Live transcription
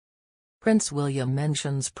Prince William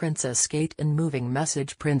mentions Princess Kate in moving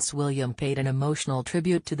message. Prince William paid an emotional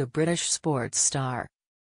tribute to the British sports star,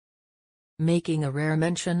 making a rare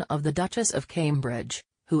mention of the Duchess of Cambridge,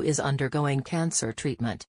 who is undergoing cancer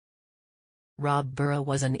treatment. Rob Burrow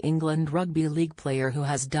was an England Rugby League player who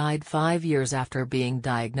has died 5 years after being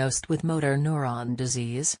diagnosed with motor neuron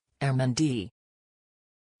disease, MND.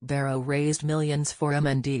 Barrow raised millions for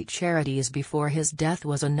MND charities before his death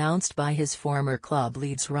was announced by his former club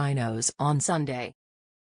Leeds Rhinos on Sunday.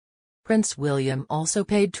 Prince William also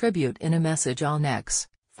paid tribute in a message on X,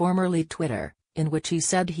 formerly Twitter, in which he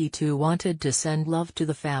said he too wanted to send love to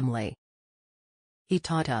the family. "He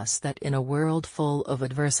taught us that in a world full of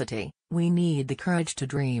adversity, we need the courage to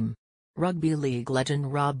dream." Rugby league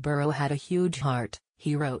legend Rob Burrow had a huge heart,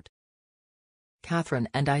 he wrote. "Catherine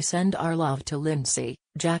and I send our love to Lindsay,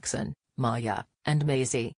 Jackson, Maya, and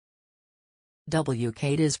Maisie.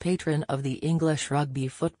 Kate is patron of the English Rugby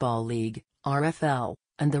Football League, RFL,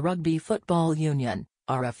 and the Rugby Football Union,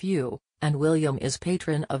 RFU, and William is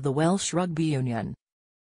patron of the Welsh Rugby Union."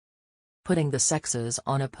 Putting the sexes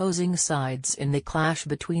on opposing sides in the clash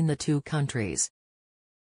between the two countries.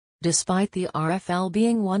 Despite the RFL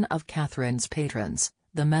being one of Catherine's patrons,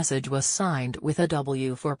 the message was signed with a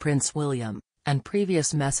W for Prince William, and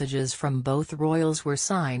previous messages from both royals were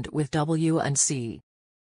signed with W and C.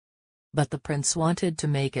 But the prince wanted to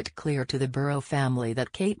make it clear to the Burrow family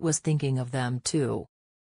that Kate was thinking of them too.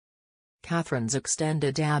 Catherine's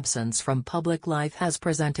extended absence from public life has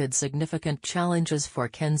presented significant challenges for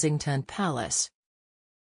Kensington Palace.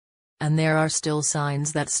 And there are still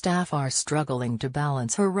signs that staff are struggling to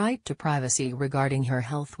balance her right to privacy regarding her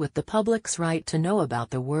health with the public's right to know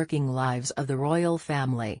about the working lives of the royal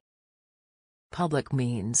family. Public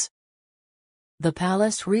means. The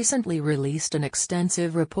palace recently released an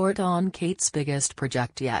extensive report on Kate's biggest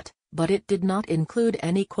project yet, but it did not include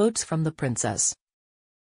any quotes from the princess.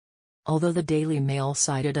 Although the Daily Mail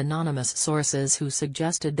cited anonymous sources who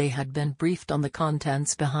suggested they had been briefed on the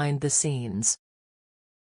contents behind the scenes.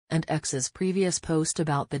 And X's previous post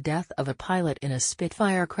about the death of a pilot in a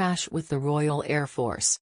Spitfire crash with the Royal Air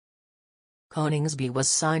Force. Coningsby was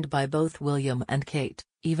signed by both William and Kate,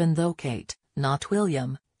 even though Kate, not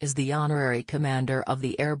William, is the honorary commander of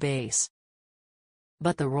the air base.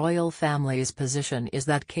 But the royal family's position is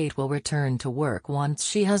that Kate will return to work once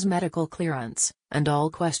she has medical clearance, and all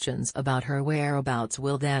questions about her whereabouts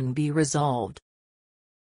will then be resolved.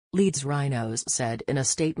 Leeds Rhinos said in a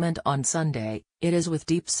statement on Sunday, "It is with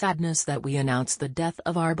deep sadness that we announce the death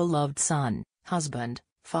of our beloved son, husband,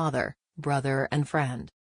 father, brother and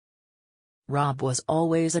friend. Rob was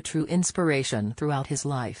always a true inspiration throughout his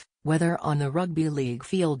life, whether on the rugby league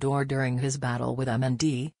field or during his battle with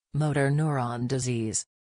MND, motor neuron disease.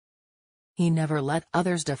 He never let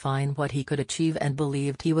others define what he could achieve and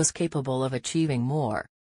believed he was capable of achieving more.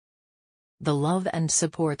 The love and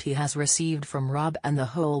support he has received from Rob and the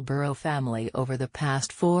whole Burrow family over the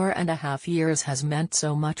past 4.5 years has meant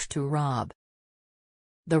so much to Rob.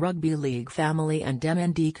 The rugby league family and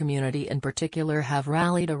MND community in particular have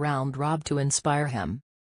rallied around Rob to inspire him.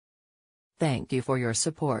 Thank you for your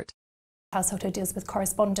support." Household deals with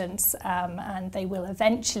correspondence, and they will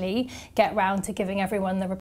eventually get round to giving everyone the